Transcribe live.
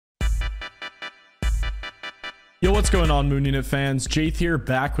Yo, what's going on, Moon Unit fans? Jaith here,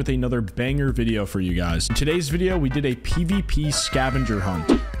 back with another banger video for you guys. In today's video, we did a PvP scavenger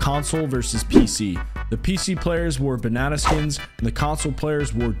hunt, console versus PC. The PC players wore banana skins, and the console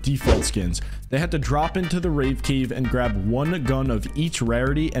players wore default skins. They had to drop into the rave cave and grab one gun of each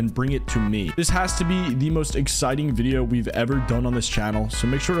rarity and bring it to me. This has to be the most exciting video we've ever done on this channel, so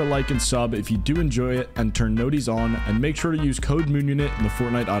make sure to like and sub if you do enjoy it, and turn noties on, and make sure to use code MoonUnit in the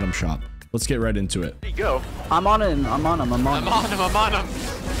Fortnite item shop. Let's get right into it. There you go. I'm on him. What?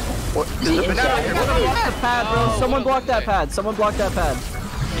 There's a banana here. Block the pad, bro. Someone block that pad. Someone block that pad.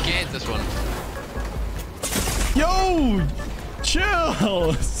 You can't hit this one. Yo!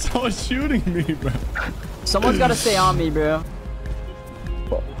 Chill! Someone's shooting me, bro. Someone's gotta stay on me, bro.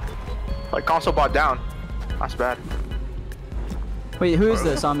 Like console bot down. That's bad. Wait, who is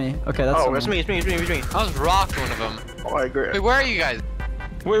this on me? Okay, that's it's me. I was rocked one of them. Oh, I agree. Wait, where are you guys?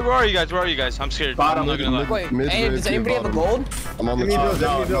 Wait, where are you guys? Where are you guys? I'm scared. Bottom. I'm not gonna lie. Wait, hey, does anybody have the gold? I'm on the top.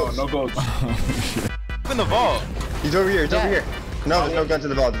 No gold. In the vault. He's over here. He's over here. No, there's no guns in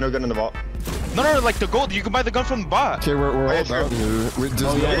the vault. There's no gun in the vault. No, like the gold. You can buy the gun from the bot. Okay, we're all down here. Wait, does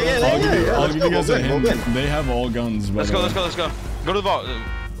I'll give you guys a hint. They have all guns. Let's go. Go to the vault.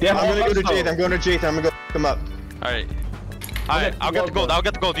 Yeah, I'm gonna go to Jaith. I'm going to Jaith. I'm gonna go him up. Alright, I'll get the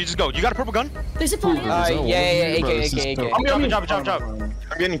gold. You just go. You got a purple gun? There's a plane. Yeah, AK. Drop.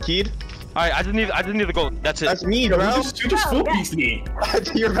 I'm getting keyed. Alright, I just need the gold. That's it. That's me, bro. You just full pieced me.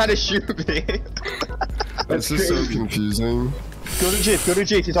 You're about to shoot me. This is so confusing. Go to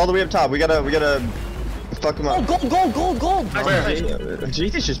Jaith. He's all the way up top. We gotta fuck him up. Gold.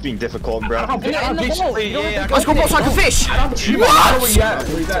 Jaith is just being difficult, bro. Let's go so I can fish. What?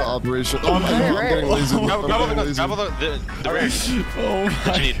 Operation. Oh my god, I'm getting lasered. Grab all the rings. Oh my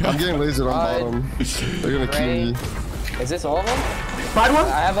god. I'm getting lasered on bottom. They're gonna kill me. Is this all of them? Find one?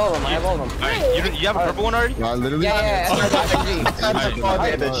 I have all of them. Alright, you have a purple one already? I literally. Yeah.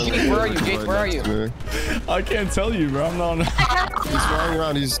 Where are you? I can't tell you, bro. I'm not. He's flying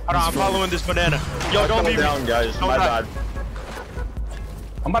around. I'm following this banana. Yo, don't leave me down, guys. My bad.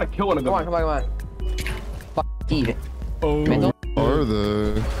 I'm about to kill one of them. Come on. Fuck. Oh. Are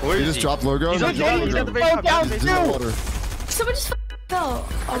the? He just dropped logo. He's at the base. Someone just fell.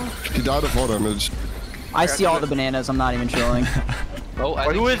 He died of fall damage. I see all the bananas. I'm not even trolling.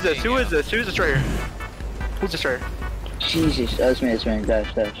 Who is this? Who's this right here? Who's this right here? Jesus, that's me.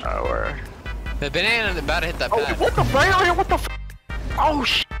 Dash. Oh, where? The banana is about to hit that pad. What the fuck? What the f? Oh,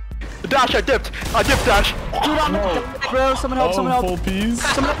 sh. Dash, I dipped, Dash. Dude, I'm bro. Someone help. Full piece.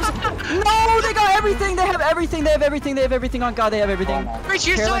 No, they got everything. They have everything. They have everything on God. They have everything.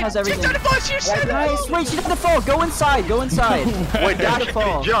 Caroline has everything. Nice. Wait, she didn't fall. Go inside. Wait, Dash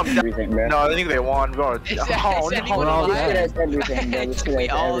jumped. Everything, bro. No, I think they won, bro. We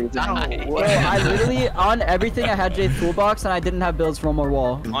all died. Bro, I literally on everything. I had Jay's toolbox and I didn't have builds for one more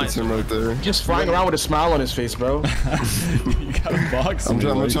wall. That's him right there. Just flying around with a smile on his face, bro. You got a box. I'm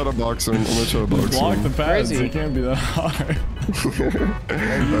gonna try to box him. Block the pads. It can't be that hard.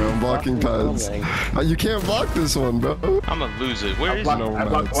 I'm blocking pads. You can't block this one, bro. I'm gonna lose it. Where is he? I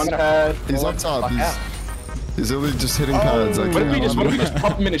blocked one pad. He's up top. He's literally just hitting pads. I What if we can't. just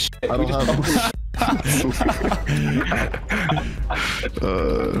pump him in his shit? I don't have.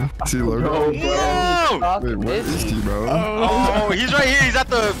 See logo? No! Wait, what is he, bro? Oh, he's right here. He's at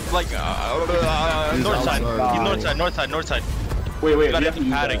the like He's north side. outside. He's north side. Wait. You gotta hit the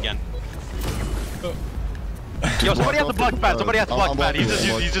pad again. Yo, somebody has to block pad. He's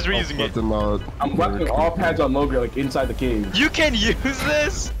just reusing it. I'm blocking all pads on Mogra, like inside the cave. You can use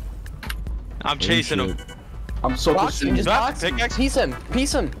this. I'm chasing him. I'm so confused. Piece him.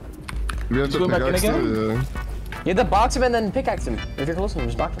 We have to pickaxe it, You have to box him and then pickaxe him. If you're close to him,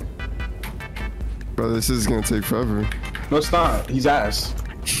 just box him. Bro, this is gonna take forever. No, it's not. He's ass.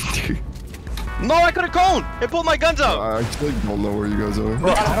 No, I could've gone. It pulled my guns out. I actually don't know where you guys are.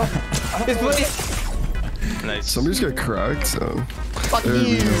 Bro, I don't. Nice. Somebody's got cracked, so. Fuck there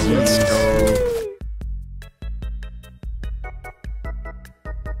we you. go. Let's go.